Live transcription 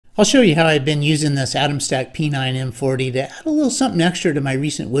I'll show you how I've been using this Atomstack P9 M40 to add a little something extra to my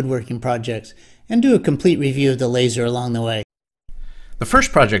recent woodworking projects and do a complete review of the laser along the way. The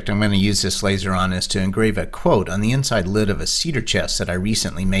first project I'm going to use this laser on is to engrave a quote on the inside lid of a cedar chest that I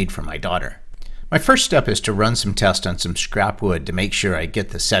recently made for my daughter. My first step is to run some tests on some scrap wood to make sure I get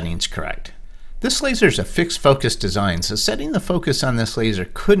the settings correct. This laser is a fixed focus design, so setting the focus on this laser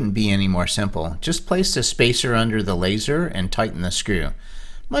couldn't be any more simple. Just place the spacer under the laser and tighten the screw.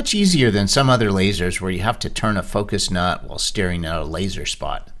 Much easier than some other lasers where you have to turn a focus nut while staring at a laser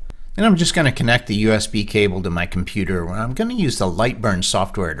spot. Then I'm just going to connect the USB cable to my computer where I'm going to use the Lightburn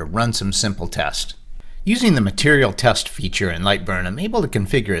software to run some simple tests. Using the material test feature in Lightburn, I'm able to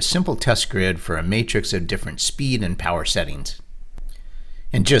configure a simple test grid for a matrix of different speed and power settings.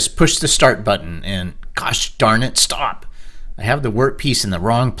 And just push the start button and gosh darn it, stop! I have the workpiece in the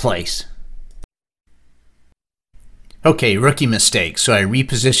wrong place. Okay, rookie mistake, so I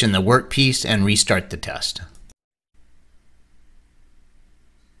reposition the workpiece and restart the test.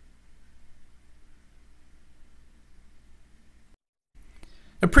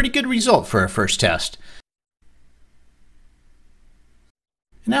 A pretty good result for a first test.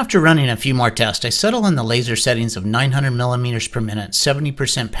 And after running a few more tests, I settle on the laser settings of 900 millimeters per minute,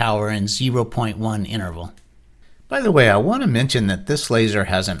 70% power, and 0.1 interval. By the way, I want to mention that this laser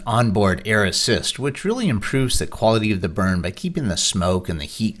has an onboard air assist, which really improves the quality of the burn by keeping the smoke and the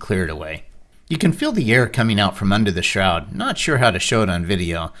heat cleared away. You can feel the air coming out from under the shroud. Not sure how to show it on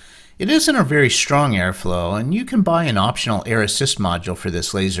video. It isn't a very strong airflow, and you can buy an optional air assist module for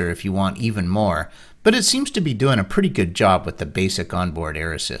this laser if you want even more, but it seems to be doing a pretty good job with the basic onboard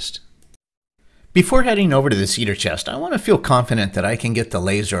air assist. Before heading over to the cedar chest, I want to feel confident that I can get the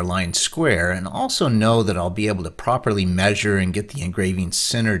laser aligned square and also know that I'll be able to properly measure and get the engraving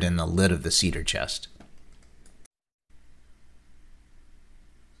centered in the lid of the cedar chest.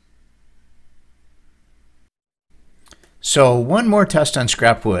 So one more test on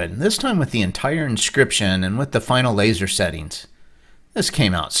scrap wood, this time with the entire inscription and with the final laser settings. This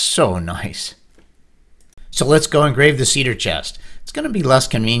came out so nice. So let's go engrave the cedar chest. It's going to be less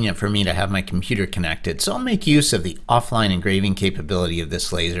convenient for me to have my computer connected, so I'll make use of the offline engraving capability of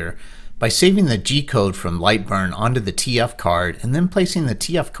this laser by saving the G-code from Lightburn onto the TF card and then placing the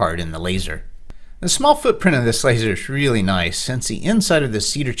TF card in the laser. The small footprint of this laser is really nice. Since the inside of the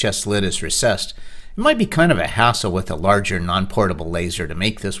cedar chest lid is recessed, it might be kind of a hassle with a larger non-portable laser to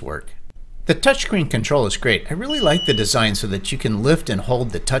make this work. The touchscreen control is great. I really like the design so that you can lift and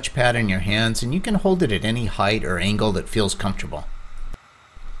hold the touchpad in your hands and you can hold it at any height or angle that feels comfortable.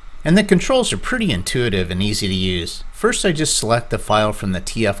 And the controls are pretty intuitive and easy to use. First I just select the file from the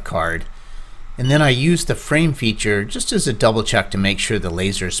TF card and then I use the frame feature just as a double check to make sure the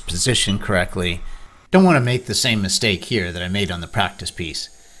laser is positioned correctly. Don't want to make the same mistake here that I made on the practice piece.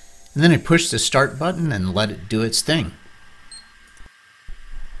 And then I push the start button and let it do its thing.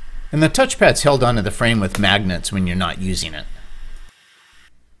 And the touchpad's held onto the frame with magnets when you're not using it.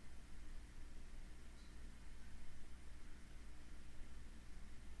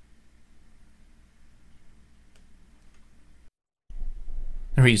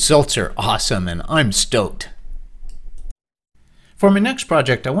 The results are awesome and I'm stoked. For my next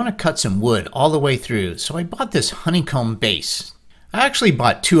project, I want to cut some wood all the way through, so I bought this honeycomb base. I actually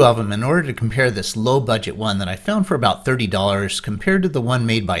bought two of them in order to compare this low budget one that I found for about $30 compared to the one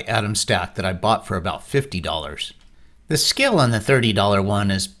made by Atomstack that I bought for about $50. The scale on the $30 one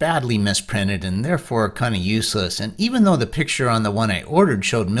is badly misprinted and therefore kind of useless, and even though the picture on the one I ordered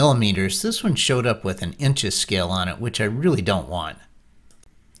showed millimeters, this one showed up with an inches scale on it, which I really don't want.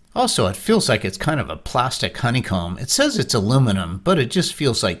 Also, it feels like it's kind of a plastic honeycomb. It says it's aluminum, but it just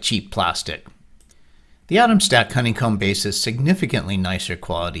feels like cheap plastic. The Atomstack honeycomb base is significantly nicer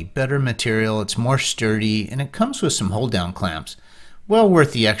quality, better material, it's more sturdy, and it comes with some hold-down clamps. Well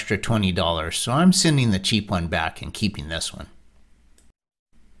worth the extra $20, so I'm sending the cheap one back and keeping this one.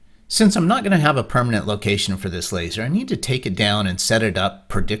 Since I'm not going to have a permanent location for this laser, I need to take it down and set it up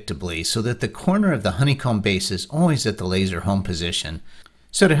predictably so that the corner of the honeycomb base is always at the laser home position.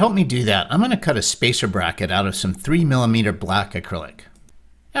 So to help me do that, I'm going to cut a spacer bracket out of some 3mm black acrylic.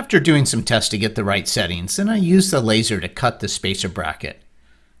 After doing some tests to get the right settings, then I use the laser to cut the spacer bracket.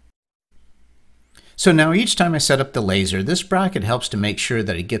 So now each time I set up the laser, this bracket helps to make sure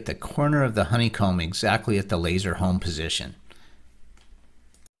that I get the corner of the honeycomb exactly at the laser home position.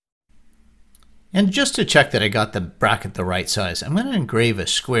 And just to check that I got the bracket the right size, I'm going to engrave a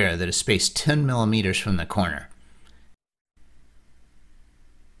square that is spaced 10 millimeters from the corner.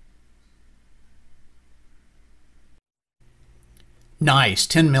 Nice,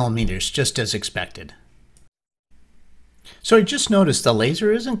 10 millimeters, just as expected. So I just noticed the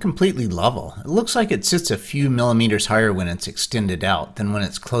laser isn't completely level. It looks like it sits a few millimeters higher when it's extended out than when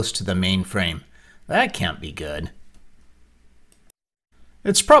it's close to the main frame. That can't be good.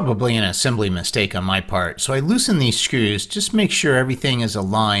 It's probably an assembly mistake on my part, so I loosen these screws, just make sure everything is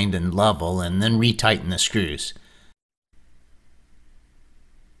aligned and level, and then retighten the screws.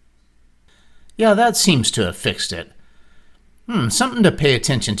 Yeah, that seems to have fixed it. Something to pay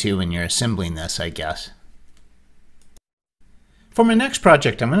attention to when you're assembling this, I guess. For my next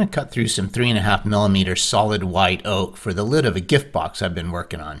project, I'm going to cut through some 3.5mm solid white oak for the lid of a gift box I've been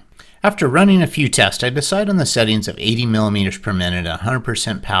working on. After running a few tests, I decided on the settings of 80mm per minute,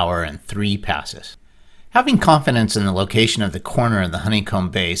 100% power, and 3 passes. Having confidence in the location of the corner of the honeycomb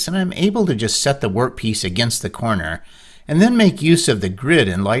base, and I'm able to just set the workpiece against the corner, and then make use of the grid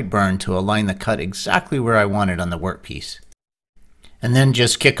in Lightburn to align the cut exactly where I want it on the workpiece. And then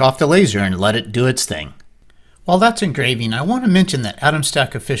just kick off the laser and let it do its thing. While that's engraving, I want to mention that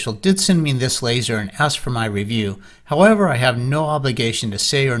Atomstack Official did send me this laser and ask for my review. However, I have no obligation to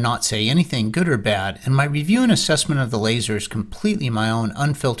say or not say anything good or bad, and my review and assessment of the laser is completely my own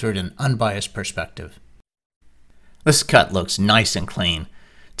unfiltered and unbiased perspective. This cut looks nice and clean.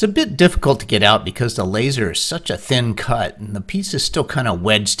 It's a bit difficult to get out because the laser is such a thin cut and the piece is still kind of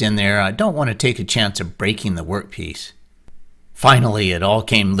wedged in there. I don't want to take a chance of breaking the workpiece. Finally, it all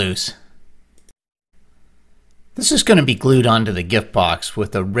came loose. This is going to be glued onto the gift box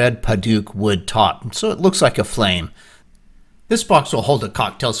with a red Paduke wood top, so it looks like a flame. This box will hold a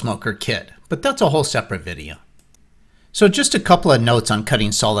cocktail smoker kit, but that's a whole separate video. So just a couple of notes on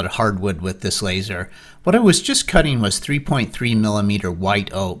cutting solid hardwood with this laser. What I was just cutting was 3.3mm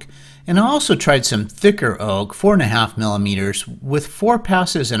white oak, and I also tried some thicker oak, 4.5mm, with 4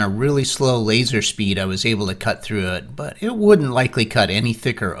 passes and a really slow laser speed I was able to cut through it, but it wouldn't likely cut any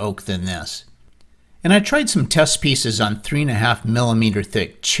thicker oak than this. And I tried some test pieces on 3.5mm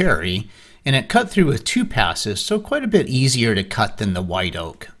thick cherry, and it cut through with 2 passes, so quite a bit easier to cut than the white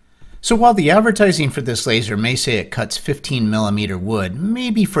oak. So while the advertising for this laser may say it cuts 15mm wood,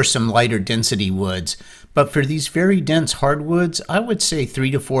 maybe for some lighter density woods, but for these very dense hardwoods, I would say 3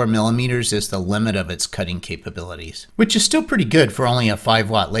 to 4mm is the limit of its cutting capabilities. Which is still pretty good for only a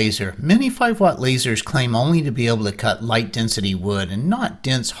 5-watt laser. Many 5-watt lasers claim only to be able to cut light density wood and not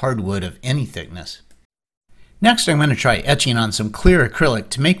dense hardwood of any thickness. Next, I'm going to try etching on some clear acrylic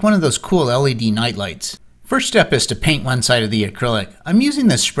to make one of those cool LED nightlights. First step is to paint one side of the acrylic. I'm using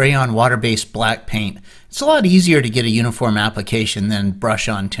this spray-on water-based black paint. It's a lot easier to get a uniform application than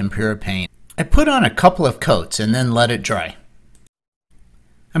brush-on tempera paint. I put on a couple of coats and then let it dry.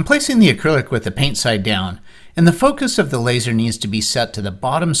 I'm placing the acrylic with the paint side down, and the focus of the laser needs to be set to the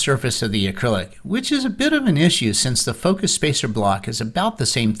bottom surface of the acrylic, which is a bit of an issue since the focus spacer block is about the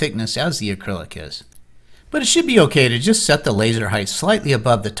same thickness as the acrylic is. But it should be okay to just set the laser height slightly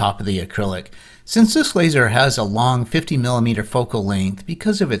above the top of the acrylic, since this laser has a long 50mm focal length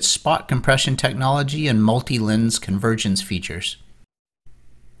because of its spot compression technology and multi-lens convergence features.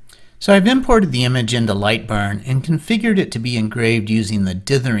 So I've imported the image into Lightburn and configured it to be engraved using the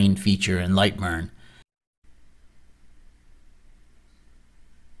dithering feature in Lightburn.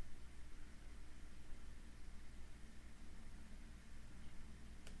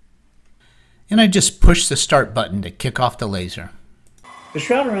 And I just push the start button to kick off the laser. The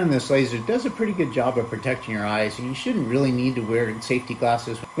shroud around this laser does a pretty good job of protecting your eyes, and you shouldn't really need to wear safety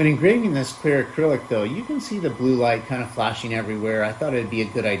glasses. When engraving this clear acrylic though, you can see the blue light kind of flashing everywhere. I thought it'd be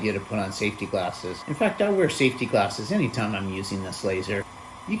a good idea to put on safety glasses. In fact, I wear safety glasses anytime I'm using this laser.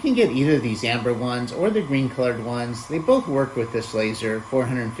 You can get either of these amber ones or the green colored ones. They both work with this laser,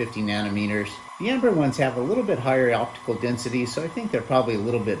 450 nanometers. The amber ones have a little bit higher optical density, so I think they're probably a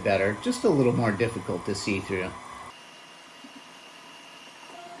little bit better, just a little more difficult to see through.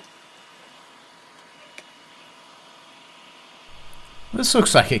 This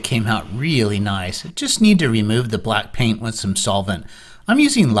looks like it came out really nice. I just need to remove the black paint with some solvent. I'm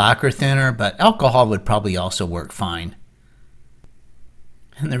using lacquer thinner, but alcohol would probably also work fine.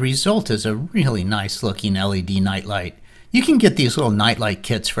 And the result is a really nice looking LED nightlight. You can get these little nightlight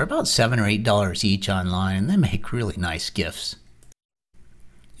kits for about $7 or $8 each online, and they make really nice gifts.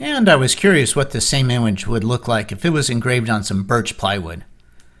 And I was curious what the same image would look like if it was engraved on some birch plywood.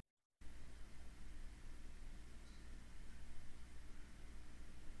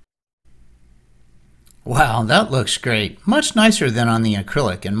 Wow, that looks great. Much nicer than on the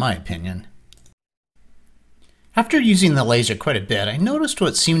acrylic in my opinion. After using the laser quite a bit, I noticed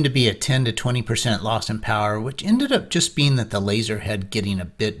what seemed to be a 10 to 20% loss in power, which ended up just being that the laser head getting a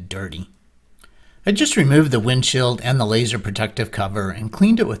bit dirty. I just removed the windshield and the laser protective cover and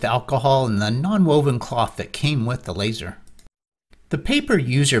cleaned it with alcohol and the non-woven cloth that came with the laser. The paper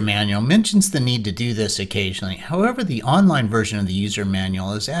user manual mentions the need to do this occasionally. However, the online version of the user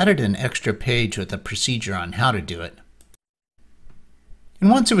manual has added an extra page with a procedure on how to do it. And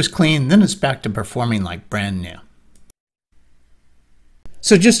once it was clean, then it's back to performing like brand new.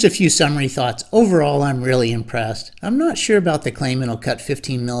 So just a few summary thoughts. Overall, I'm really impressed. I'm not sure about the claim it'll cut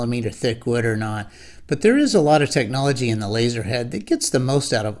 15mm thick wood or not, but there is a lot of technology in the laser head that gets the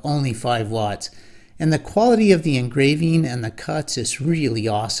most out of only 5 watts. And the quality of the engraving and the cuts is really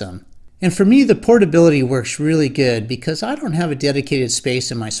awesome. And for me, the portability works really good because I don't have a dedicated space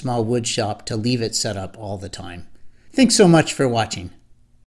in my small wood shop to leave it set up all the time. Thanks so much for watching.